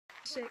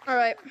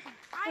Alright.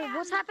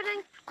 What's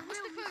happening?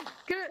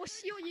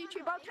 What's your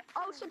YouTube?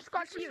 I'll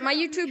subscribe to you. My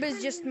YouTube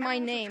is just my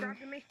name.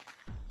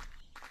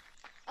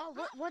 Oh,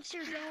 what's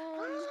your Do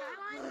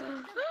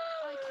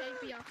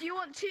you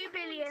want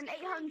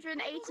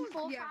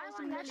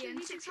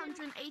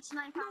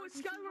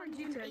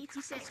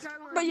 2,884,689,286?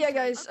 But yeah,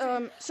 guys,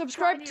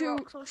 subscribe to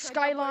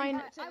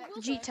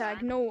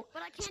Skylinegtag, no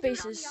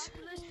spaces.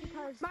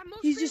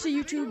 He's just a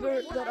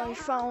YouTuber that I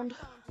found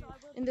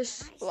in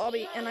this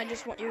lobby, and I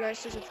just want you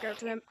guys to subscribe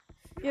to him.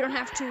 You don't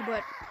have to,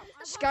 but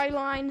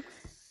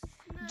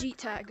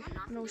Skylinegtag,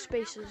 no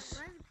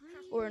spaces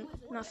or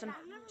nothing.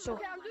 So.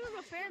 Okay, I'm doing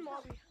a fan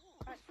lobby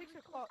at 6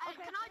 o'clock.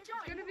 Okay, it's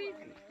gonna be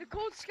the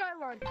Cold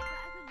Skyline.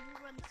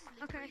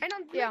 Okay. And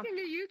I'm making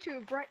a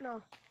YouTube right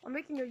now. I'm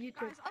making a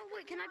YouTube. Oh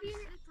wait, can I be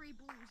in it?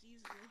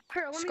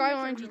 Here, let me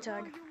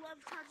Skylinegtag.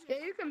 Yeah,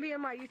 you can be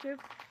in my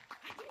YouTube.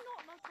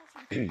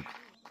 Okay.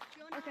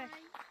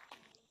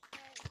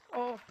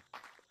 Oh.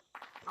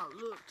 Oh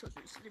look,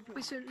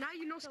 Wait, so now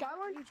you know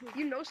Skyline?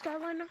 You know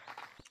Skyline now?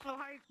 oh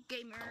hi,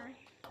 gamer.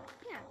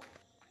 Yeah.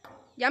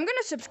 Yeah, I'm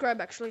gonna subscribe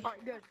actually.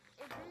 Alright, good.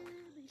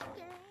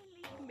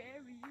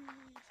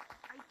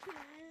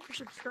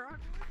 Subscribe.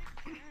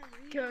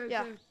 Good.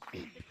 Yeah.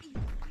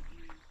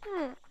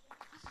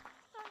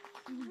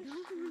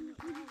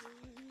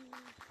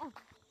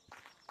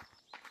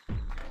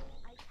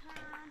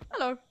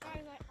 Hello.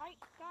 Guys,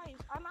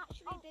 I'm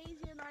actually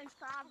Daisy and I's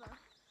father.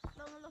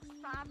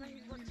 Father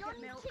who wants to get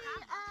milk.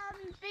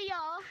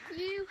 VR,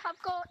 you have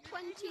got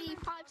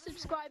 25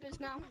 subscribers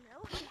now.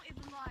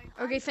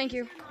 Okay, thank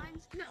you.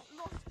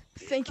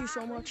 Thank you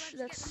so much.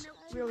 That's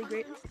really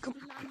great. Come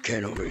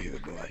get over here,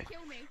 boy.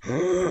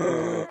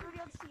 Oh,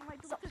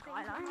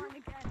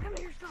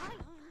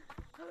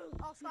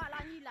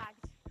 Skyline, you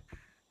lagged.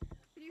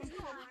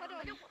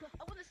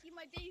 I want to see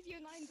my Daisy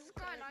and Nine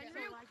Skyline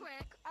real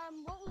quick.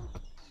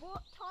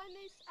 What time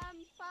is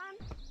fan?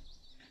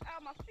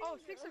 Oh,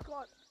 6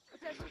 o'clock. It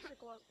says 6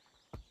 o'clock.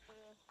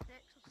 6.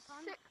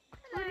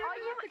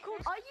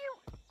 Are you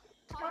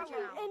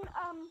in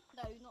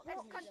No, not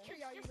what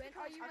country are you in?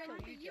 Are you in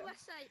the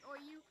USA or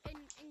are you in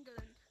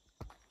England?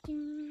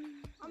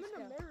 I'm in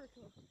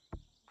America.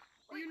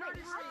 The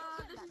United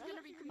States. This is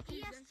gonna be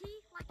confusing.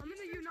 I'm in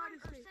the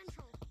United States.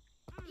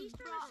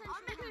 Eastern or Central?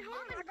 I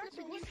got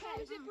you. What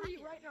time is it for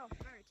you right now?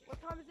 What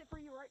time is it for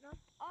you right now?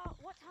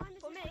 What time is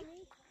it for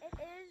me? It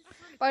is.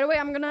 By the way,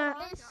 I'm gonna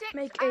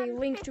make a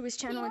link to his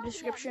channel in the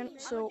description,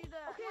 so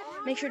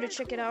make sure to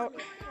check it out.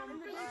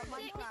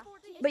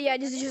 But yeah,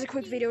 this is just a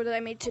quick video that I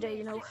made today,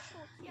 you know.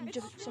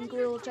 Just some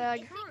gorilla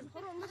tag,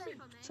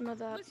 some of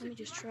that. Let me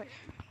just try.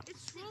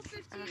 It's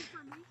 12:15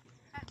 for me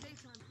at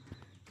daytime.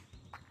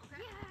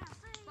 Okay?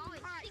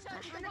 It's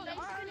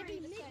gonna be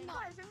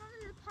midnight.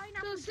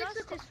 So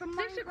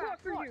 6 o'clock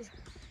for you.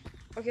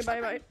 Okay,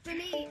 bye bye. For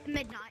me,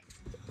 midnight.